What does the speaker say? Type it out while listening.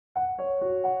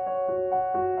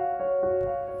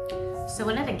So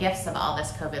one of the gifts of all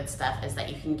this COVID stuff is that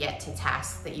you can get to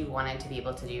tasks that you wanted to be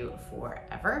able to do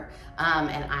forever.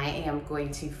 And I am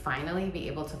going to finally be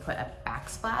able to put a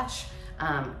backsplash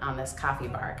on this coffee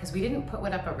bar, because we didn't put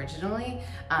one up originally,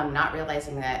 not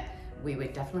realizing that we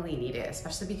would definitely need it,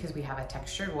 especially because we have a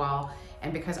textured wall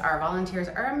and because our volunteers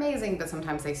are amazing, but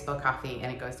sometimes they spill coffee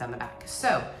and it goes down the back.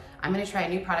 So I'm gonna try a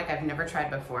new product I've never tried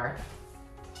before.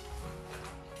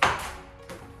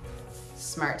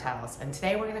 Smart towels. And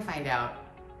today we're gonna find out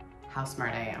how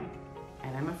smart I am.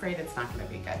 And I'm afraid it's not gonna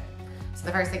be good. So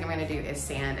the first thing I'm gonna do is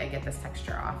sand and get this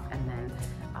texture off, and then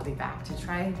I'll be back to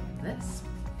try this.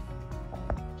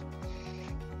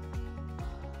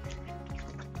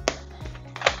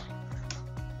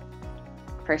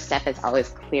 First step is always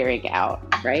clearing out,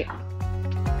 right?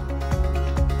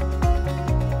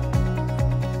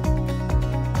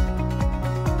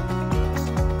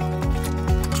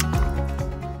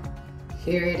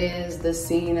 Here it is, the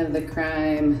scene of the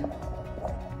crime.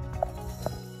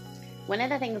 One of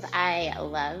the things I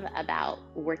love about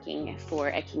working for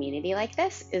a community like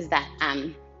this is that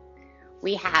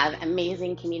we have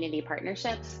amazing community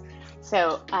partnerships.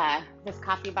 So this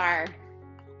coffee bar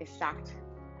is stocked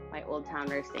by Old Town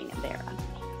Roasting, and they're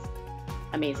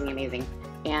amazing, amazing.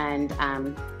 And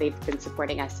they've been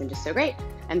supporting us and just so great.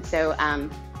 And so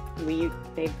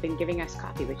they've been giving us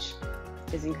coffee, which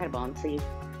is incredible. And so you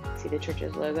see the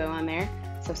church's logo on there.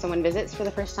 So if someone visits for the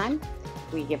first time,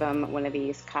 we give them one of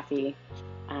these coffee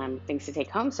things to take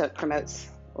home. So it promotes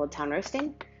Old Town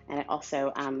Roasting, and it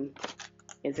also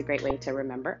is a great way to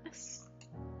remember us.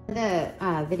 The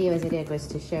videos I did was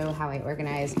to show how I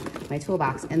organize my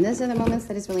toolbox, and those are the moments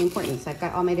that is really important. So I've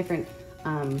got all my different,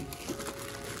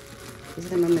 these are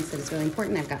the moments that is really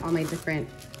important. I've got all my different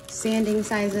sanding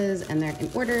sizes, and they're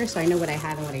in order, so I know what I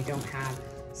have and what I don't have,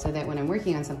 so that when I'm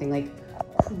working on something like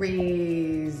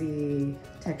crazy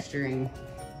texturing,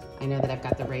 I know that I've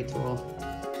got the right tool.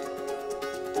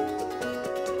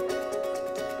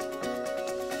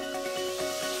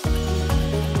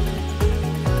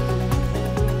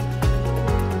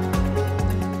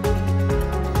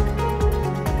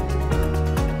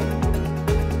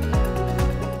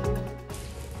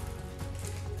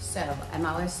 So I'm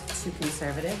always too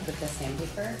conservative with the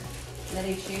sandpaper that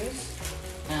I choose.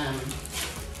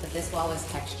 But this wall was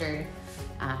textured.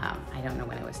 I don't know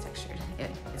when it was textured. It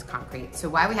is concrete. So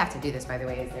why we have to do this, by the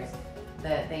way, is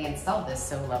they installed this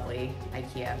so lovely,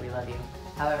 IKEA, we love you.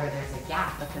 However, there's a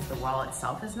gap because the wall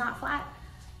itself is not flat.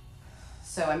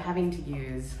 So I'm having to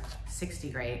use 60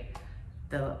 grit.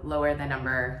 The lower the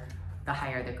number, the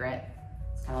higher the grit.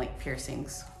 It's kind of like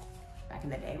piercings back in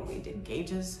the day when we did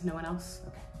gauges. No one else?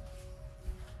 Okay.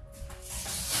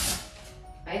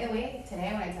 By the way, today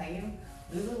I want to tell you,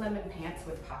 Lululemon pants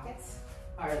with pockets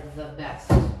are the best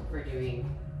for doing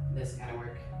this kind of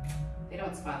work. They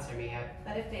don't sponsor me yet,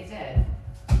 but if they did,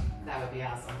 that would be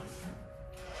awesome.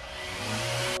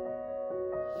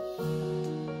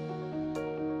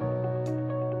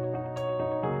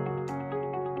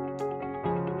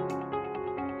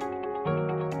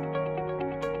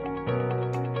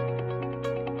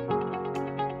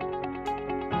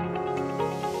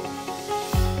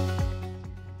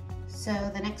 So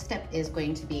the next step is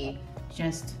going to be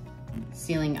just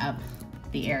sealing up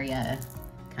the area,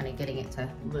 kind of getting it to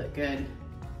look good.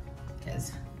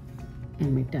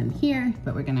 And we've done here,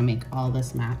 but we're gonna make all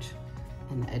this match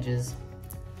and the edges.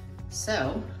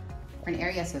 So for an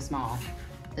area so small,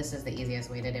 this is the easiest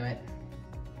way to do it.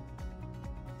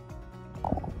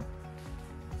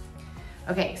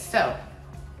 Okay, so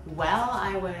while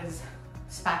I was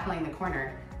spackling the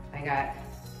corner, I got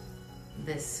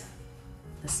the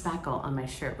spackle on my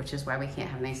shirt, which is why we can't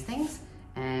have nice things.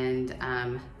 And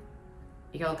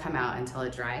it'll come out until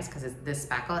it dries, because this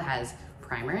spackle has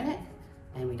primer in it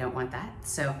and we don't want that.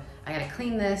 So I gotta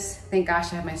clean this. Thank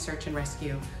gosh I have my search and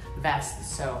rescue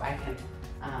vest so I can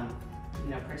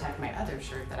protect my other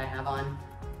shirt that I have on.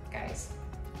 Guys,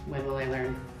 when will I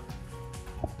learn?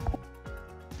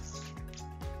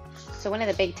 So one of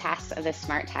the big tasks of this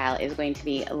smart tile is going to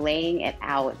be laying it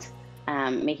out,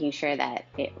 making sure that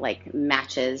it like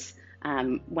matches.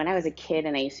 When I was a kid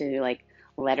and I used to do like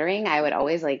lettering, I would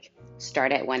always like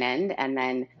start at one end and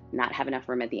then not have enough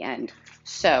room at the end.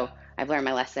 So I've learned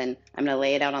my lesson. I'm gonna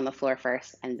lay it out on the floor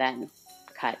first and then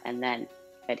cut and then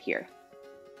adhere.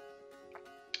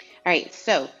 All right,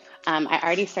 so I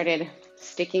already started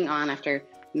sticking on after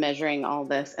measuring all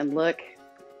this, and look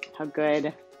how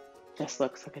good this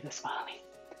looks. Look at this, follow me,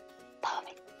 follow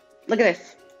me. Look at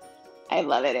this, I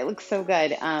love it, it looks so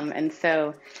good. And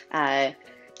so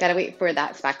Gotta wait for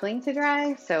that spackling to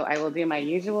dry, so I will do my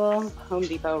usual Home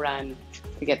Depot run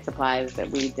to get supplies that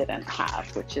we didn't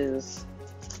have, which is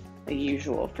the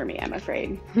usual for me, I'm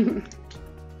afraid. I'm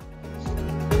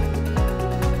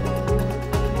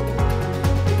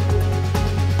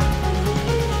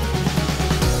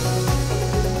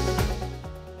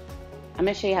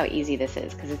gonna show you how easy this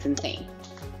is because it's insane.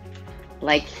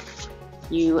 Like,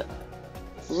 you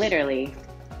literally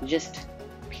just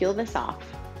peel this off,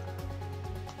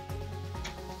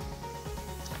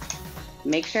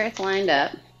 make sure it's lined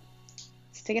up,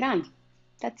 stick it on.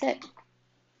 That's it.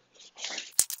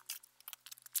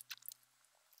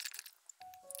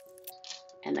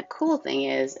 And the cool thing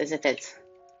is if it's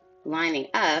lining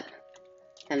up,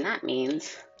 then that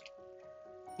means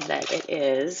that it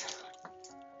is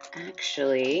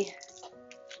actually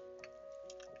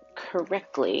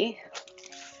correctly,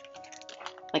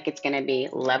 like it's gonna be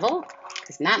level,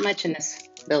 because not much in this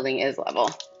building is level.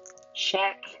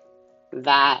 Check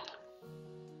that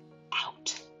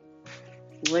out.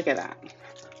 Look at that.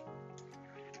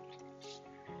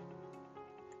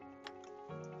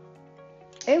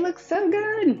 It looks so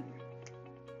good.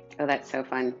 Oh, that's so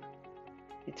fun.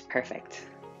 It's perfect.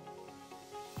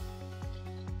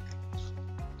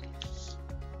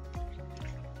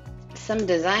 Some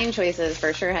design choices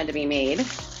for sure had to be made,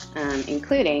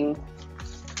 including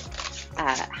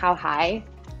how high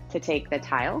to take the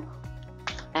tile.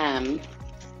 And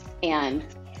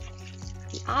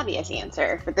the obvious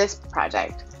answer for this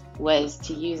project was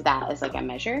to use that as like a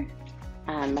measure.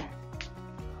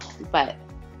 But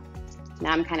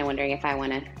now I'm kind of wondering if I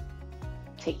want to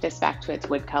take this back to its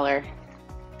wood color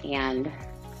and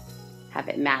have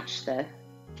it match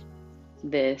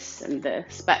this and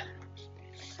this, but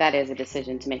that is a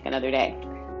decision to make another day.